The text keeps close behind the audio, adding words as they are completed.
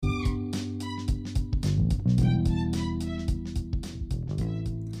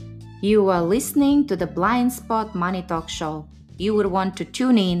You are listening to the Blind Spot Money Talk Show. You would want to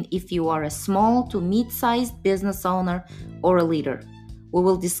tune in if you are a small to mid-sized business owner or a leader. We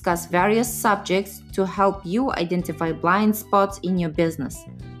will discuss various subjects to help you identify blind spots in your business.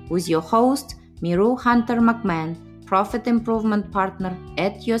 With your host, Miru Hunter McMahon, Profit Improvement Partner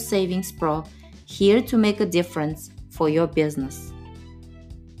at Your Savings Pro, here to make a difference for your business.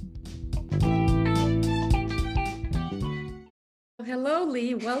 Hello,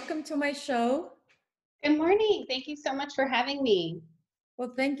 Lee. Welcome to my show. Good morning. Thank you so much for having me.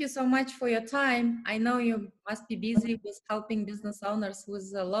 Well, thank you so much for your time. I know you must be busy with helping business owners with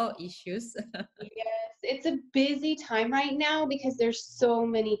law issues. Yes, it's a busy time right now because there's so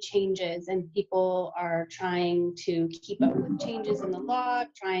many changes and people are trying to keep up with changes in the law,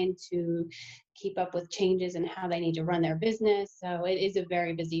 trying to keep up with changes in how they need to run their business. So it is a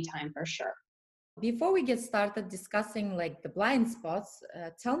very busy time for sure. Before we get started discussing like the blind spots,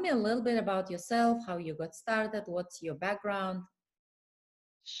 tell me a little bit about yourself, how you got started, what's your background?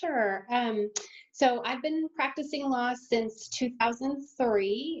 Sure. So I've been practicing law since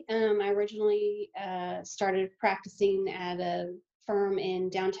 2003. I originally started practicing at a firm in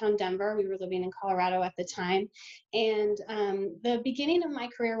downtown Denver. We were living in Colorado at the time. And the beginning of my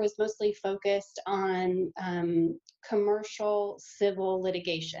career was mostly focused on commercial civil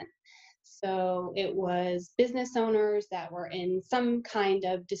litigation. So it was business owners that were in some kind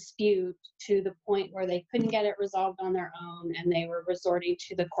of dispute to the point where they couldn't get it resolved on their own and they were resorting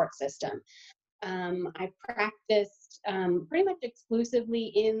to the court system. I practiced pretty much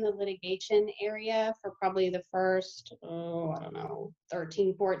exclusively in the litigation area for probably the first,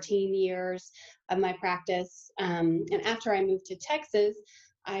 13, 14 years of my practice. And after I moved to Texas,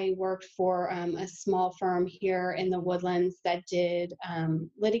 I worked for a small firm here in the Woodlands that did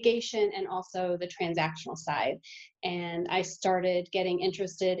litigation and also the transactional side. And I started getting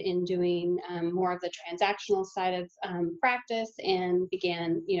interested in doing more of the transactional side of practice and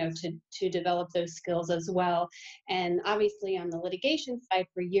began, to develop those skills as well. And obviously on the litigation side,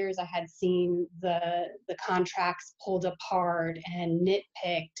 for years I had seen the contracts pulled apart and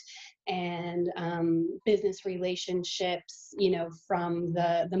nitpicked and business relationships, from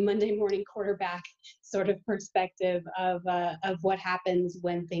the Monday morning quarterback sort of perspective of what happens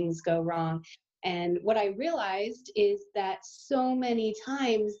when things go wrong. And what I realized is that so many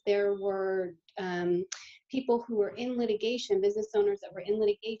times there were people who were in litigation, business owners that were in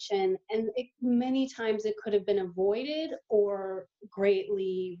litigation, and many times it could have been avoided or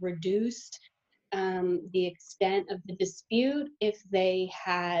greatly reduced the extent of the dispute if they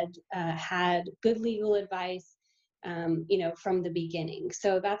had had good legal advice, from the beginning.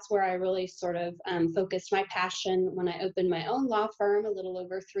 So that's where I really sort of focused my passion when I opened my own law firm a little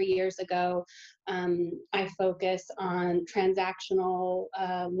over 3 years ago. I focus on transactional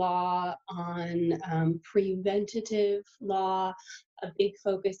law, on preventative law. A big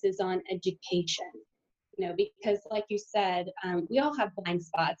focus is on education. Because like you said, we all have blind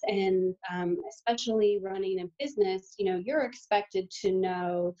spots, and especially running a business, you're expected to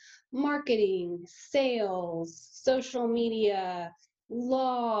know marketing, sales, social media,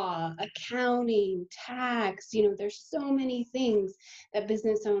 law, accounting, tax. There's so many things that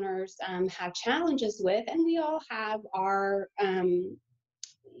business owners have challenges with, and we all have our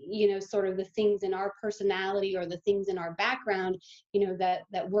sort of the things in our personality or the things in our background,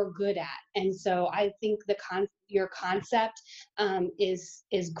 that we're good at. And so I think your concept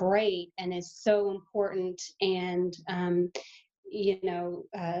is great and is so important. And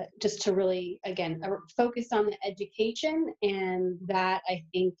just to really, again, focus on the education. And that, I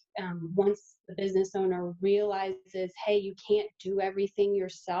think, once the business owner realizes, hey, you can't do everything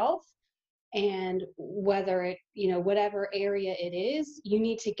yourself, and whether it, whatever area it is, you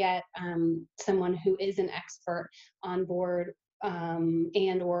need to get someone who is an expert on board,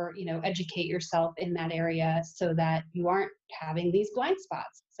 and or educate yourself in that area so that you aren't having these blind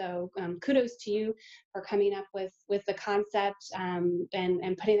spots. So kudos to you for coming up with the concept,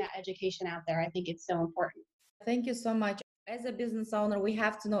 and putting that education out there. I think it's so important. Thank you so much. As a business owner, we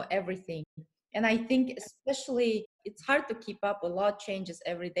have to know everything. And I think especially it's hard to keep up. A lot changes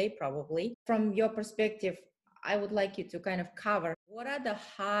every day, probably. From your perspective, I would like you to kind of cover what are the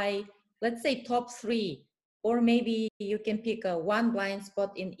let's say top three, or maybe you can pick a one blind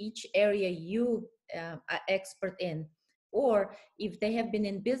spot in each area you are expert in. Or if they have been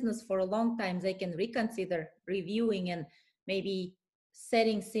in business for a long time, they can reconsider reviewing and maybe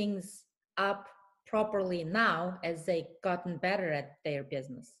setting things up properly now as they gotten better at their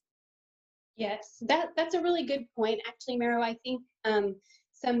business. Yes, that's a really good point, actually, Mero. I think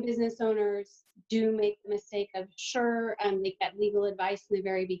some business owners do make the mistake of, sure, they get legal advice in the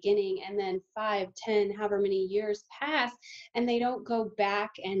very beginning, and then 5, 10, however many years pass, and they don't go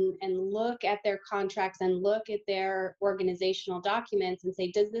back and look at their contracts and look at their organizational documents and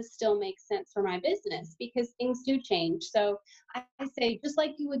say, does this still make sense for my business? Because things do change. So I say, just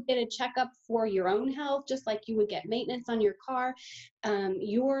like you would get a checkup for your own health, just like you would get maintenance on your car,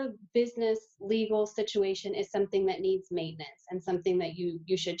 your business legal situation is something that needs maintenance and something that you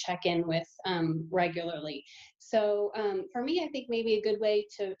should check in with regularly. So for me, I think maybe a good way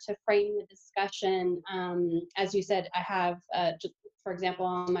to frame the discussion, as you said, I have, just, for example,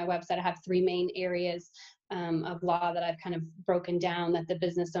 on my website, I have 3 main areas of law that I've kind of broken down that the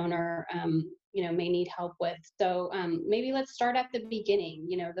business owner may need help with. So maybe let's start at the beginning,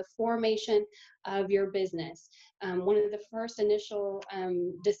 the formation of your business. One of the first initial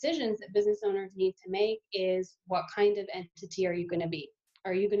decisions that business owners need to make is, what kind of entity are you going to be?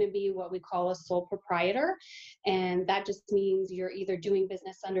 Are you going to be what we call a sole proprietor? And that just means you're either doing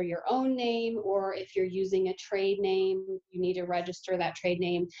business under your own name, or if you're using a trade name, you need to register that trade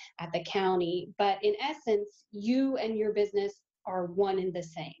name at the county. But in essence, you and your business are one and the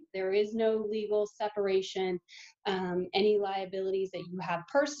same. There is no legal separation. Any liabilities that you have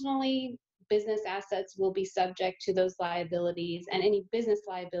personally, business assets will be subject to those liabilities, and any business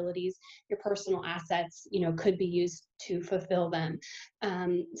liabilities, your personal assets, could be used to fulfill them.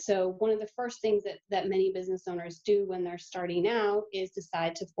 So one of the first things that many business owners do when they're starting out is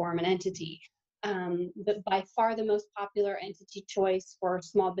decide to form an entity. But by far the most popular entity choice for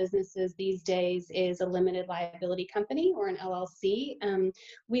small businesses these days is a limited liability company, or an LLC.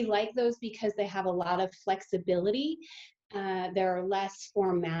 We like those because they have a lot of flexibility. There are less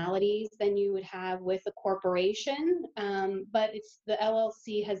formalities than you would have with a corporation, but the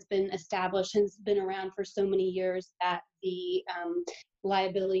LLC has been established and has been around for so many years that the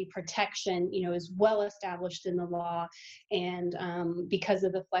liability protection, is well established in the law, and because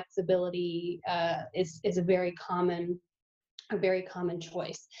of the flexibility, is a very common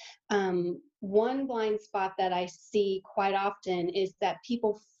choice. One blind spot that I see quite often is that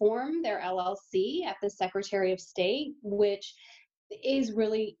people form their LLC at the Secretary of State, which is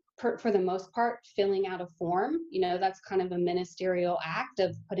really, for the most part, filling out a form. That's kind of a ministerial act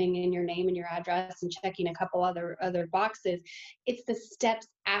of putting in your name and your address and checking a couple other boxes. It's the steps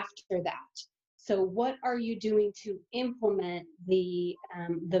after that. So what are you doing to implement the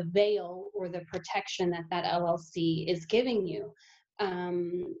veil or the protection that LLC is giving you?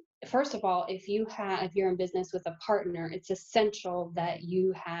 First of all, if you're in business with a partner, it's essential that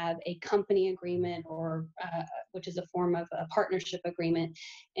you have a company agreement, or which is a form of a partnership agreement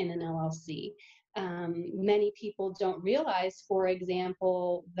in an LLC. Many people don't realize, for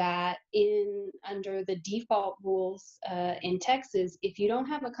example, that under the default rules in Texas, if you don't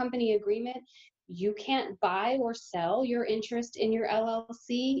have a company agreement, you can't buy or sell your interest in your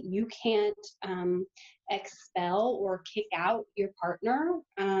LLC. You can't expel or kick out your partner.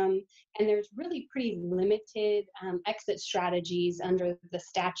 And there's really pretty limited exit strategies under the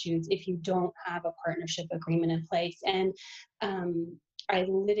statutes if you don't have a partnership agreement in place. And I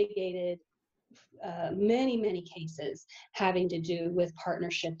litigated many cases having to do with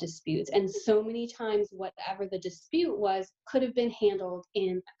partnership disputes. And so many times, whatever the dispute was could have been handled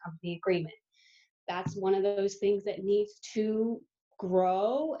in a company agreement. That's one of those things that needs to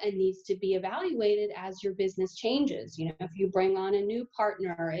grow and needs to be evaluated as your business changes. If you bring on a new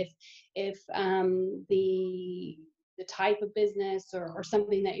partner, if the type of business or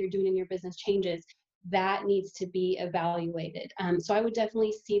something that you're doing in your business changes, that needs to be evaluated. So I would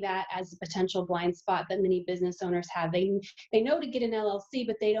definitely see that as a potential blind spot that many business owners have. They know to get an LLC,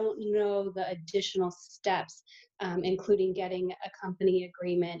 but they don't know the additional steps, including getting a company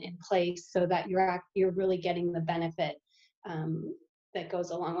agreement in place so that you're really getting the benefit that goes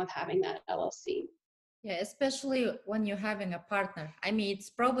along with having that LLC. Yeah, especially when you're having a partner. I mean, it's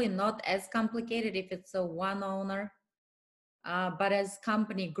probably not as complicated if it's a one owner, but as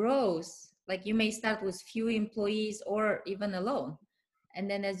company grows, like you may start with few employees or even alone. And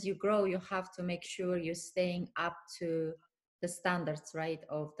then as you grow, you have to make sure you're staying up to the standards, right,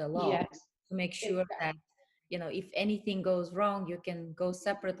 of the law. Yes, To make sure that, if anything goes wrong, you can go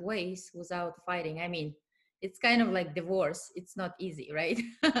separate ways without fighting. I mean, it's kind of like divorce. It's not easy, right?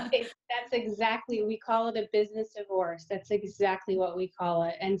 That's exactly, we call it a business divorce. That's exactly what we call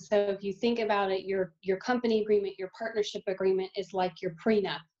it. And so if you think about it, your company agreement, your partnership agreement is like your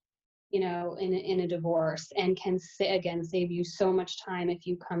prenup. in a divorce, and can again save you so much time if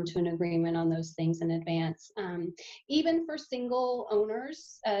you come to an agreement on those things in advance. Even for single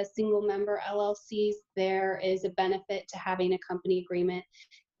owners, single member LLCs, there is a benefit to having a company agreement.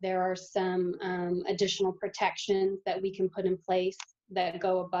 There are some additional protections that we can put in place that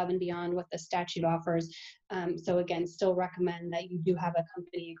go above and beyond what the statute offers. So again, still recommend that you do have a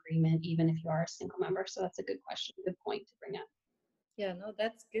company agreement, even if you are a single member. So that's a good question, good point to bring up. Yeah, no,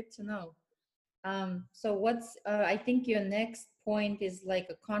 that's good to know. So what's, I think your next point is like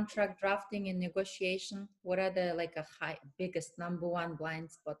a contract drafting and negotiation. What are the like a biggest number one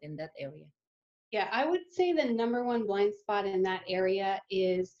blind spot in that area? Yeah, I would say the number one blind spot in that area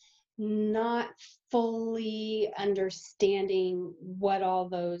is not fully understanding what all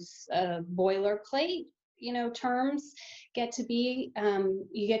those boilerplate, terms get to be.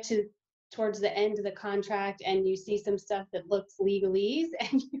 You get to towards the end of the contract and you see some stuff that looks legalese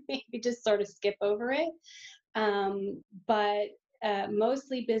and you maybe just sort of skip over it. But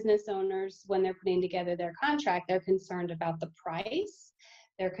mostly business owners, when they're putting together their contract, they're concerned about the price.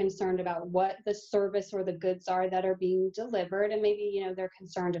 They're concerned about what the service or the goods are that are being delivered, and maybe they're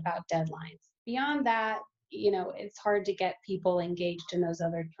concerned about deadlines. Beyond that, it's hard to get people engaged in those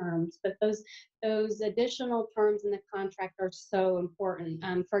other terms. But those additional terms in the contract are so important.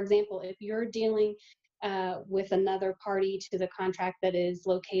 For example, if you're dealing with another party to the contract that is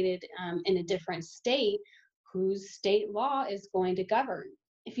located in a different state, whose state law is going to govern?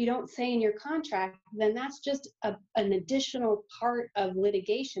 If you don't say in your contract, then that's just an additional part of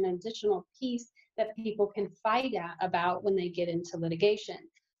litigation, an additional piece that people can fight about when they get into litigation.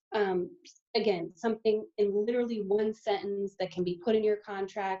 Again, something in literally one sentence that can be put in your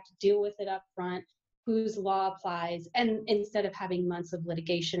contract, deal with it up front, whose law applies, and instead of having months of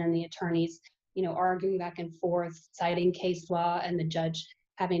litigation and the attorneys, arguing back and forth, citing case law, and the judge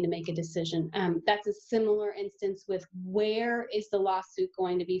having to make a decision. That's a similar instance with where is the lawsuit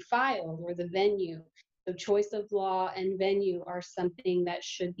going to be filed, or the venue. So choice of law and venue are something that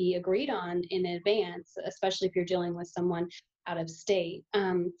should be agreed on in advance, especially if you're dealing with someone out of state.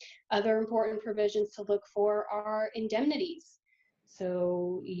 Other important provisions to look for are indemnities.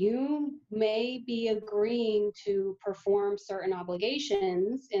 So you may be agreeing to perform certain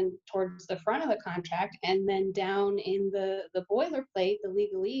obligations towards the front of the contract, and then down in the boilerplate, the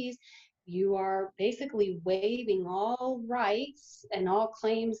legalese, you are basically waiving all rights and all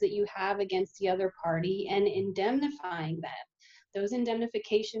claims that you have against the other party and indemnifying them. Those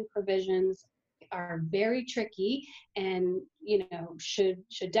indemnification provisions are very tricky and should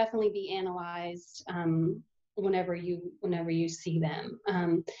definitely be analyzed whenever you see them.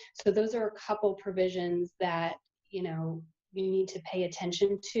 So those are a couple provisions that you need to pay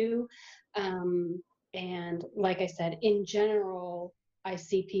attention to. And like I said, in general, I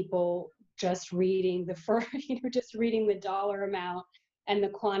see people just reading just reading the dollar amount and the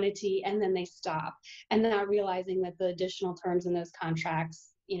quantity, and then they stop, and not realizing that the additional terms in those contracts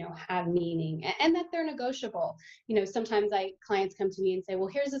have meaning, and that they're negotiable. Sometimes clients come to me and say, well,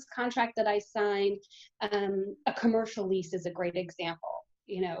 here's this contract that I signed. A commercial lease is a great example.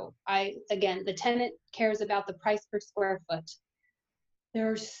 Again, the tenant cares about the price per square foot. There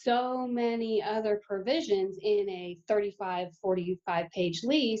are so many other provisions in a 35, 45 page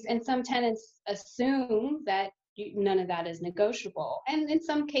lease, and some tenants assume that none of that is negotiable. And in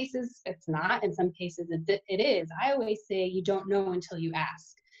some cases, it's not. In some cases, it is. I always say you don't know until you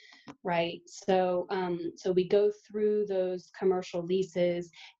ask, right? So we go through those commercial leases,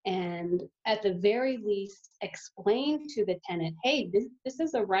 and at the very least, explain to the tenant, hey, this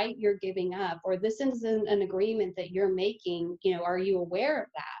is a right you're giving up, or this is an agreement that you're making. Are you aware of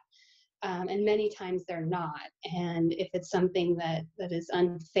that? And many times they're not. And if it's something that is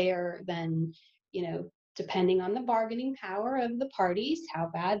unfair, then depending on the bargaining power of the parties, how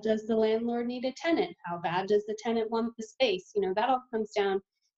bad does the landlord need a tenant? How bad does the tenant want the space? That all comes down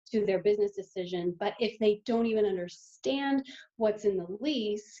to their business decision. But if they don't even understand what's in the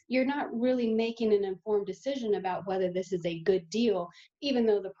lease, you're not really making an informed decision about whether this is a good deal, even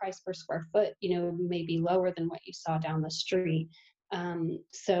though the price per square foot, may be lower than what you saw down the street.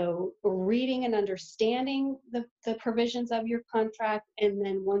 So reading and understanding the provisions of your contract, and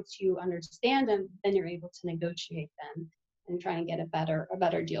then once you understand them, then you're able to negotiate them and try and get a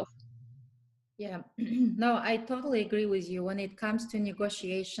better deal. Yeah, no, I totally agree with you. When it comes to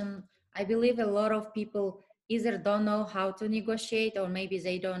negotiation, I believe a lot of people either don't know how to negotiate, or maybe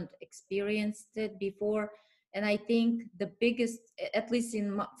they don't experience it before. And I think the biggest, at least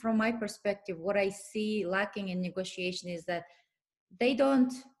from my perspective, what I see lacking in negotiation is that they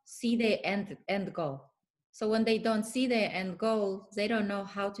don't see the end goal. So when they don't see their end goal, they don't know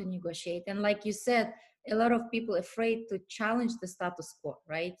how to negotiate. And like you said, a lot of people afraid to challenge the status quo,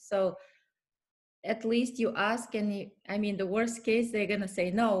 right? So at least you ask, and I mean, the worst case, they're going to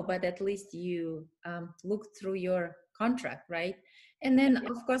say no, but at least you look through your contract, right? And then,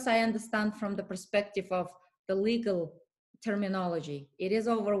 of course, I understand from the perspective of the legal terminology. It is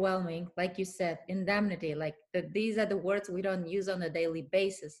overwhelming, like you said, indemnity, like these are the words we don't use on a daily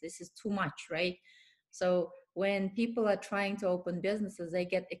basis. This is too much, right? So when people are trying to open businesses, they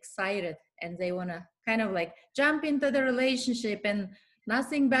get excited and they want to kind of like jump into the relationship and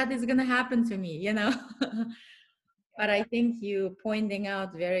nothing bad is going to happen to me, you know. But I think you pointing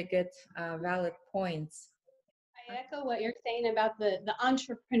out very good valid points. I echo what you're saying about the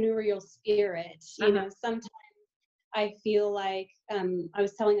entrepreneurial spirit. You Uh-huh. know, sometimes I feel like I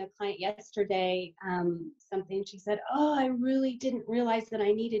was telling a client yesterday something. She said, "Oh, I really didn't realize that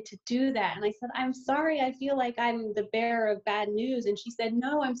I needed to do that." And I said, "I'm sorry. I feel like I'm the bearer of bad news." And she said,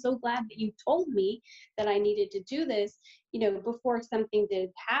 "No, I'm so glad that you told me that I needed to do this, you know, before something did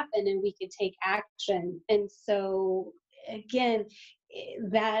happen and we could take action." And so again,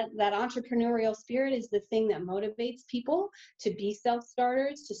 that entrepreneurial spirit is the thing that motivates people to be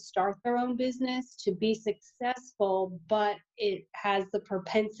self-starters, to start their own business, to be successful, but it has the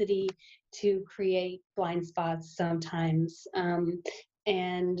propensity to create blind spots sometimes.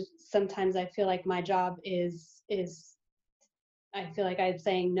 And sometimes I feel like my job is I feel like I'm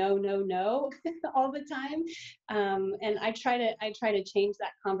saying no, no, no all the time, and I try to change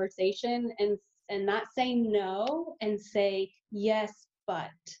that conversation and not say no and say yes, but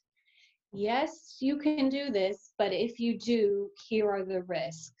yes, you can do this, but if you do, here are the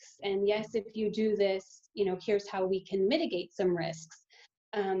risks. And yes, if you do this, you know, here's how we can mitigate some risks.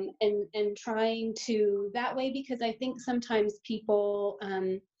 And trying to that way, because I think sometimes people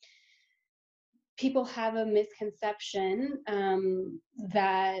have a misconception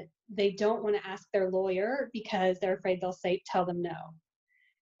that they don't want to ask their lawyer because they're afraid they'll say tell them no.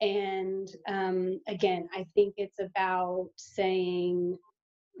 And again, I think it's about saying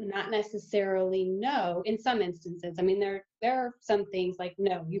not necessarily no in some instances. I mean, there are some things like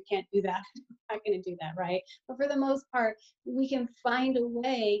no, you can't do that. I'm not going to do that, right? But for the most part, we can find a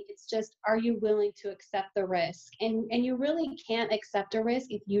way. It's just, are you willing to accept the risk? And you really can't accept a risk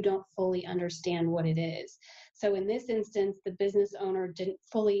if you don't fully understand what it is. So in this instance, the business owner didn't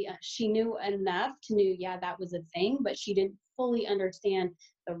fully. She knew enough to know, yeah, that was a thing, but she didn't fully understand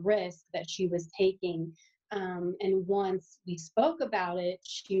the risk that she was taking. And once we spoke about it,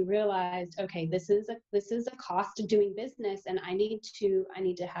 she realized, okay, this is a cost of doing business, and I need to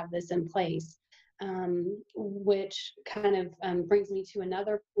have this in place. Which kind of brings me to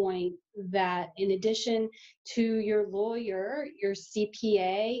another point that in addition to your lawyer, your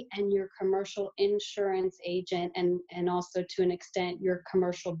CPA, and your commercial insurance agent, and also to an extent your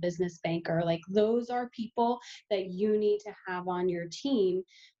commercial business banker, like those are people that you need to have on your team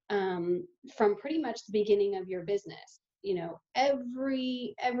from pretty much the beginning of your business. You know,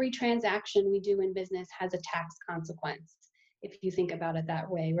 every transaction we do in business has a tax consequence, if you think about it that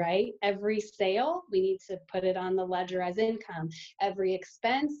way, right? Every sale, we need to put it on the ledger as income. Every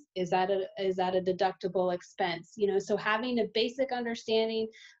expense is that a deductible expense. You know, so having a basic understanding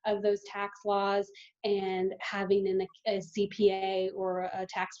of those tax laws and having a CPA or a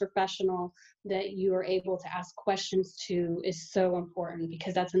tax professional that you are able to ask questions to is so important,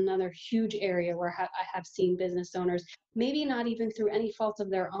 because that's another huge area where I have seen business owners, maybe not even through any fault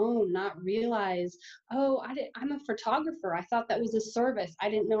of their own, not realize, oh, I'm a photographer. I thought that was a service. I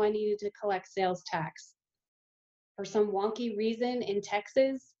didn't know I needed to collect sales tax. For some wonky reason in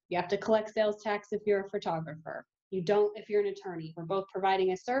Texas, you have to collect sales tax if you're a photographer. You don't if you're an attorney. We're both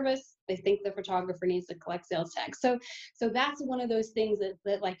providing a service. They think the photographer needs to collect sales tax. So that's one of those things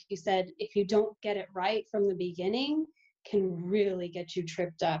that, like you said, if you don't get it right from the beginning, can really get you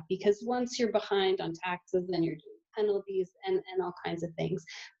tripped up, because once you're behind on taxes, then you're doing penalties and all kinds of things.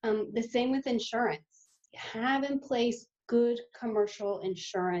 The same with insurance. Have in place good commercial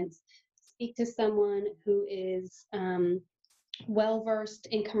insurance. Speak to someone who is well versed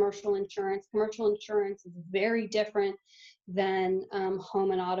in commercial insurance. Commercial insurance is very different than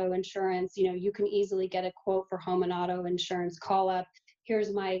home and auto insurance. You know, you can easily get a quote for home and auto insurance. Call up.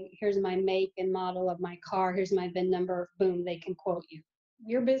 Here's my make and model of my car. Here's my VIN number. Boom, they can quote you.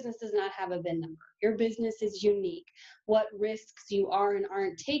 Your business does not have a VIN number. Your business is unique. What risks you are and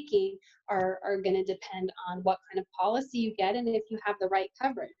aren't taking are going to depend on what kind of policy you get and if you have the right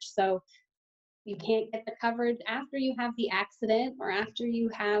coverage. So You can't get the coverage after you have the accident or after you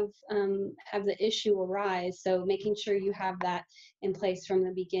have the issue arise. So making sure you have that in place from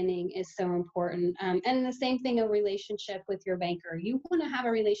the beginning is so important. And the same thing, a relationship with your banker. You want to have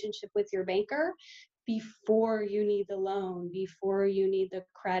a relationship with your banker before you need the loan, before you need the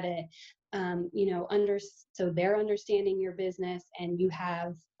credit. So they're understanding your business, and you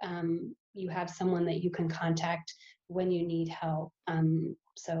have someone that you can contact when you need help.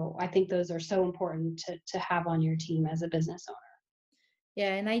 So I think those are so important to have on your team as a business owner.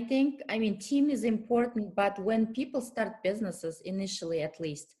 Yeah, and I think, I mean, team is important, but when people start businesses, initially at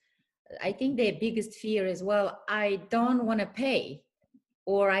least, I think their biggest fear is, well, I don't want to pay,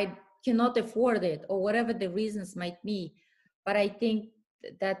 or I cannot afford it, or whatever the reasons might be. But I think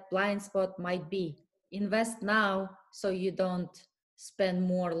that blind spot might be invest now so you don't spend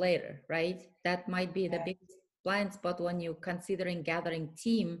more later, right? That might be the Yeah. biggest blind spot when you're considering gathering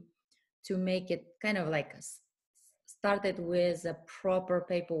team to make it kind of like started with a proper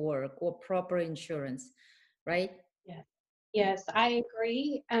paperwork or proper insurance, right? Yeah. Yes, I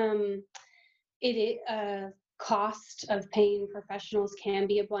agree. Cost of paying professionals can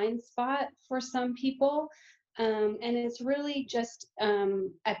be a blind spot for some people. And it's really just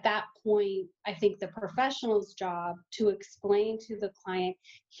at that point, I think the professional's job to explain to the client,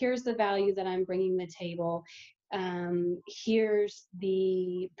 here's the value that I'm bringing to the table. Here's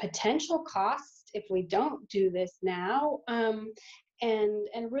the potential cost if we don't do this now.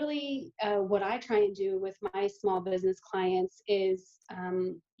 And really, what I try and do with my small business clients is,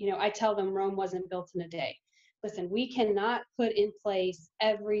 I tell them Rome wasn't built in a day. Listen, we cannot put in place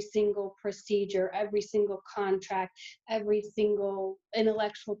every single procedure, every single contract, every single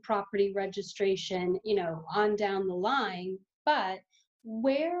intellectual property registration, on down the line. But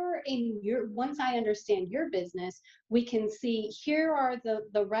where in your once I understand your business, we can see here are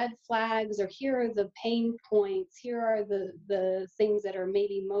the red flags, or here are the pain points, here are the things that are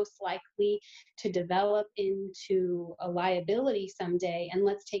maybe most likely to develop into a liability someday, and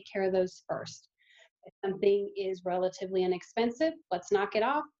let's take care of those first. If something is relatively inexpensive, let's knock it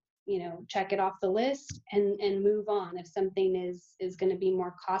off, check it off the list and move on. If something is going to be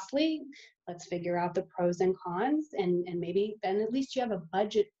more costly, let's figure out the pros and cons, and maybe then at least you have a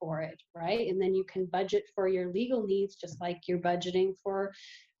budget for it, right? And then you can budget for your legal needs just like you're budgeting for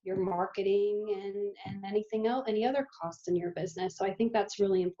your marketing and anything else, any other costs in your business. So I think that's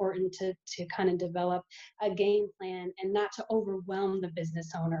really important to kind of develop a game plan and not to overwhelm the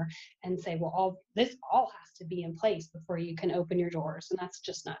business owner and say, well, this all has to be in place before you can open your doors. And that's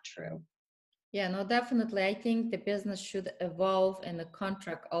just not true. Yeah, no, definitely. I think the business should evolve and the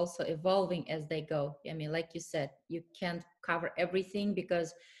contract also evolving as they go. I mean, like you said, you can't cover everything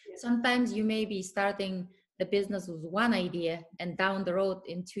because sometimes you may be starting the business with one idea and down the road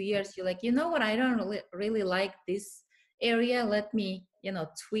in 2 years, you're like, you know what, I don't really like this area. Let me,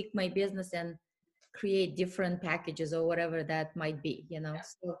 tweak my business and create different packages or whatever that might be.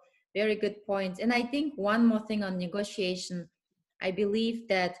 So very good points. And I think one more thing on negotiation, I believe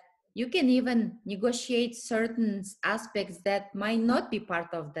that you can even negotiate certain aspects that might not be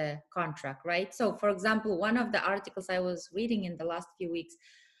part of the contract, right? So for example, one of the articles I was reading in the last few weeks,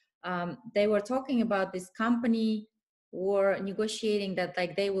 they were talking about this company were negotiating that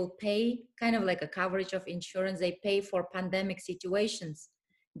like they will pay kind of like a coverage of insurance, they pay for pandemic situations.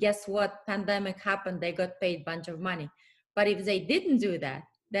 Guess what, pandemic happened, they got paid a bunch of money. But if they didn't do that,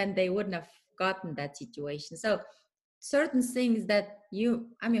 then they wouldn't have gotten that situation. So certain things that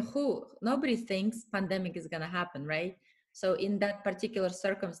nobody thinks pandemic is going to happen, right? So in that particular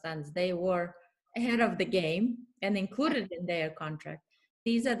circumstance, they were ahead of the game and included in their contract.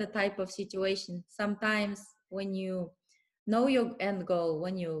 These are the type of situations sometimes when you know your end goal,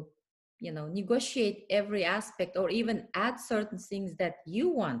 when you negotiate every aspect or even add certain things that you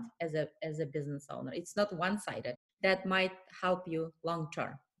want as a business owner, it's not one-sided, that might help you long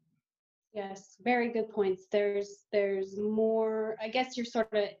term. Yes, very good points. There's more, I guess you're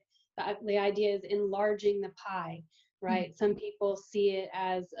sort of, the idea is enlarging the pie, right? Some people see it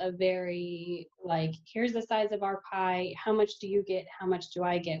as a very like, here's the size of our pie. How much do you get? How much do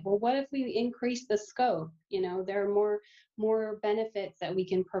I get? Well, what if we increase the scope? There are more benefits that we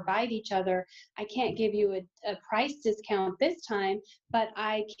can provide each other. I can't give you a price discount this time, but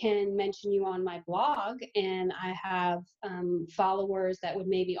I can mention you on my blog, and I have followers that would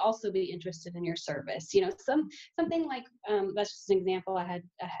maybe also be interested in your service. Something like that's just an example I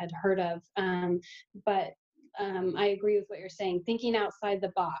had heard of, but I agree with what you're saying. Thinking outside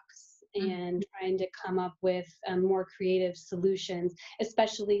the box and trying to come up with more creative solutions,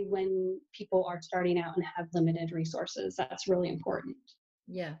 especially when people are starting out and have limited resources. That's really important.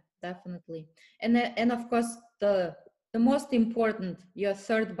 Yeah, Definitely. And of course, the most important, your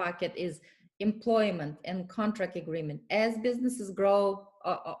third bucket is employment and contract agreement. As businesses grow,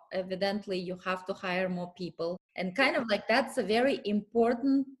 evidently you have to hire more people, and kind of like that's a very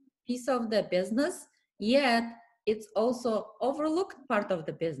important piece of the business, yet it's also overlooked part of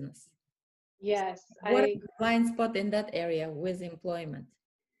the business. Yes, What is I the blind spot in that area with employment?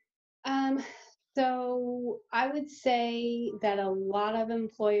 um so I would say that a lot of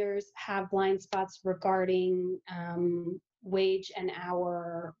employers have blind spots regarding wage and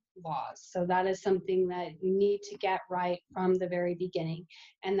hour laws. So that is something that you need to get right from the very beginning.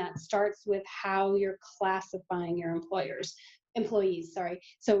 And that starts with how you're classifying your employees, sorry.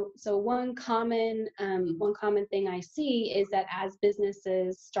 So one common thing I see is that as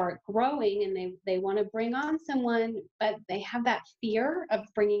businesses start growing and they want to bring on someone, but they have that fear of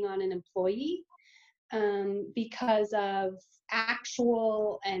bringing on an employee because of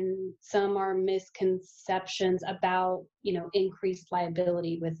actual and some are misconceptions about increased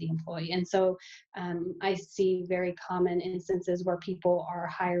liability with the employee. And so I see very common instances where people are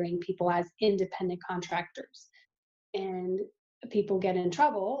hiring people as independent contractors, and people get in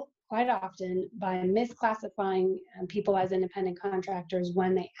trouble quite often by misclassifying people as independent contractors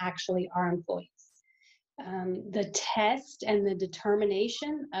when they actually are employees. The test and the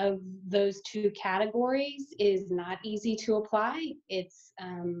determination of those two categories is not easy to apply.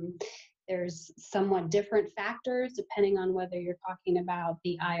 There's somewhat different factors depending on whether you're talking about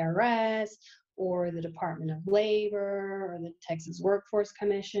the IRS or the Department of Labor or the Texas Workforce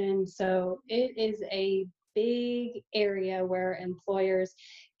Commission. So it is a big area where employers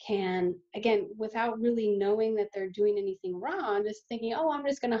can, again, without really knowing that they're doing anything wrong, just thinking, oh, I'm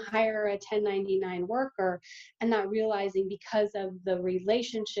just going to hire a 1099 worker, and not realizing because of the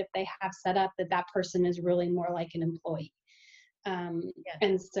relationship they have set up that that person is really more like an employee.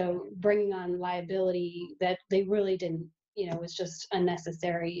 And so bringing on liability that they really didn't, was just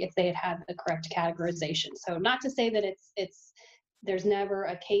unnecessary if they had had the correct categorization. So not to say that there's never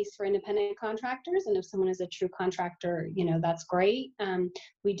a case for independent contractors, and if someone is a true contractor, that's great.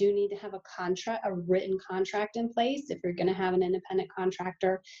 We do need to have a written contract in place if you're going to have an independent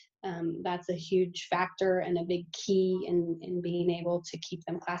contractor. That's a huge factor and a big key in being able to keep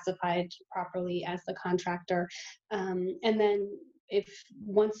them classified properly as the contractor. And then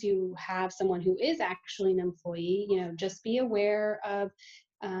once you have someone who is actually an employee, just be aware of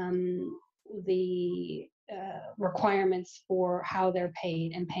the requirements for how they're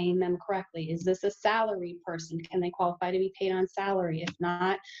paid and paying them correctly. Is this a salary person? Can they qualify to be paid on salary? If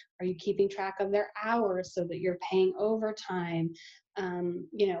not, are you keeping track of their hours so that you're paying overtime?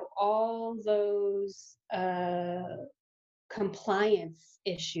 All those compliance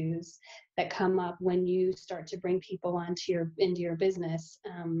issues that come up when you start to bring people into your business.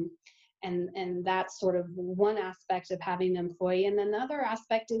 And that's sort of one aspect of having an employee. And then the other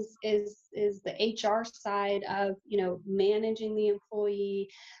aspect is the HR side of managing the employee,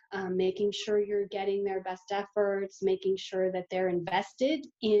 making sure you're getting their best efforts, making sure that they're invested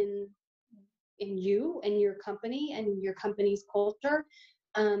in you and your company and your company's culture.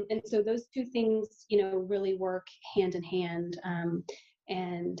 And so those two things, really work hand in hand.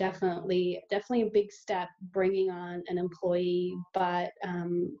 And definitely a big step bringing on an employee, but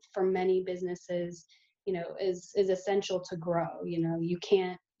for many businesses, is essential to grow. You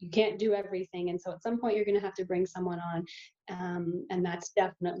can't do everything, and so at some point you're going to have to bring someone on, and that's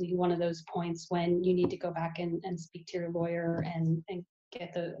definitely one of those points when you need to go back and speak to your lawyer and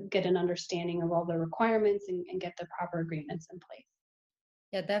get an understanding of all the requirements and get the proper agreements in place.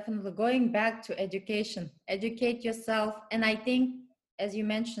 Yeah, definitely. Going back to education, educate yourself. And I think, as you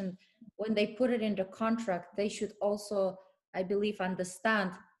mentioned, when they put it into contract, they should also, I believe,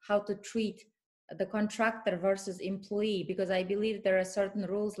 understand how to treat the contractor versus employee, because I believe there are certain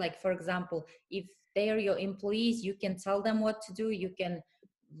rules. Like, for example, if they are your employees, you can tell them what to do, you can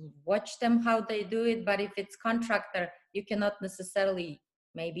watch them how they do it. But if it's contractor, you cannot necessarily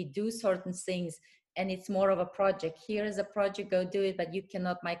maybe do certain things, and it's more of a project. Here is a project, go do it, but you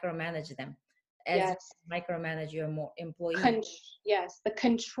cannot micromanage them as Yes. you micromanage your employees. Yes, the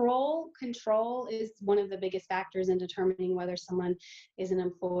control is one of the biggest factors in determining whether someone is an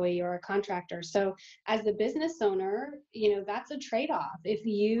employee or a contractor. So as the business owner, that's a trade-off. If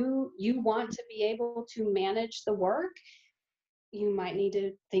you want to be able to manage the work, you might need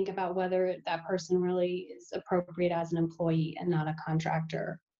to think about whether that person really is appropriate as an employee and not a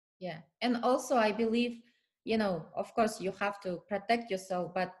contractor. Yeah. And also, I believe, of course, you have to protect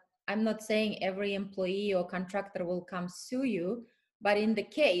yourself, but I'm not saying every employee or contractor will come sue you. But in the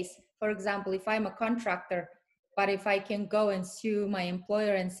case, for example, if I'm a contractor, But if I can go and sue my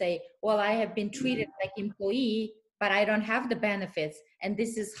employer and say, well, I have been treated like employee, but I don't have the benefits, and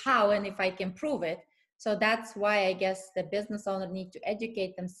this is how, and if I can prove it. So that's why I guess the business owner need to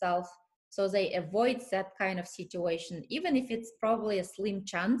educate themselves so they avoid that kind of situation, even if it's probably a slim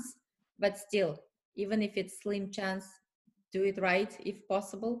chance, but still, even if it's slim chance, do it right if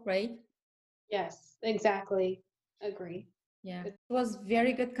possible, right? Yes, exactly. Agree. Yeah, it was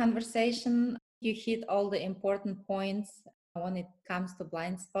very good conversation. You hit all the important points when it comes to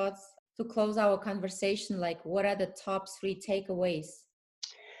blind spots. To close our conversation, like what are the top three takeaways?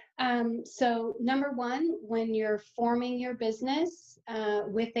 So number one, when you're forming your business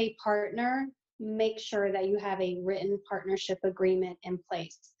with a partner, make sure that you have a written partnership agreement in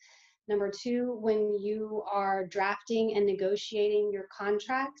place. Number two, when you are drafting and negotiating your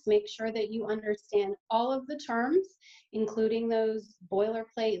contracts, make sure that you understand all of the terms, including those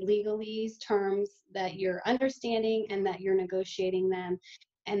boilerplate legalese terms that you're understanding and that you're negotiating them.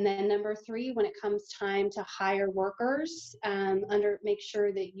 And then number three, when it comes time to hire workers, make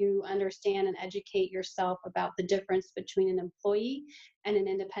sure that you understand and educate yourself about the difference between an employee and an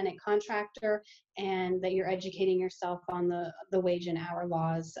independent contractor, and that you're educating yourself on the wage and hour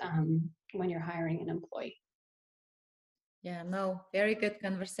laws when you're hiring an employee. Yeah, no, very good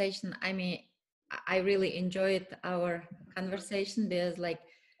conversation. I mean, I really enjoyed our conversation because, like,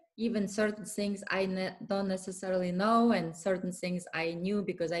 even certain things don't necessarily know, and certain things I knew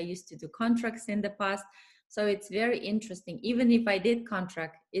because I used to do contracts in the past. So it's very interesting. Even if I did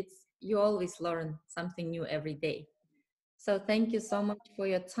contract, it's you always learn something new every day. So thank you so much for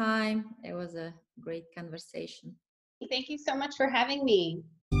your time. It was a great conversation. Thank you so much for having me.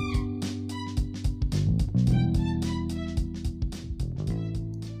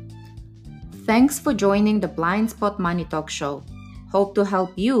 Thanks for joining the Blind Spot Money Talk Show. Hope to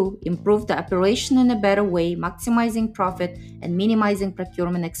help you improve the operation in a better way, maximizing profit and minimizing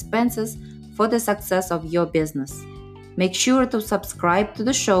procurement expenses for the success of your business. Make sure to subscribe to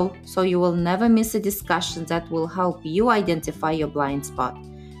the show so you will never miss a discussion that will help you identify your blind spot.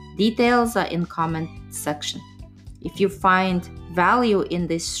 Details are in comment section. If you find value in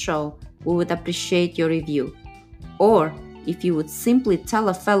this show, we would appreciate your review. Or if you would simply tell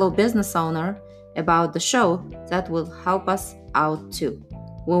a fellow business owner about the show, that will help us out too.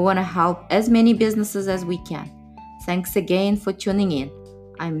 We want to help as many businesses as we can. Thanks again for tuning in.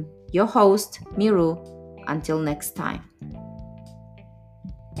 I'm your host, Miru. Until next time.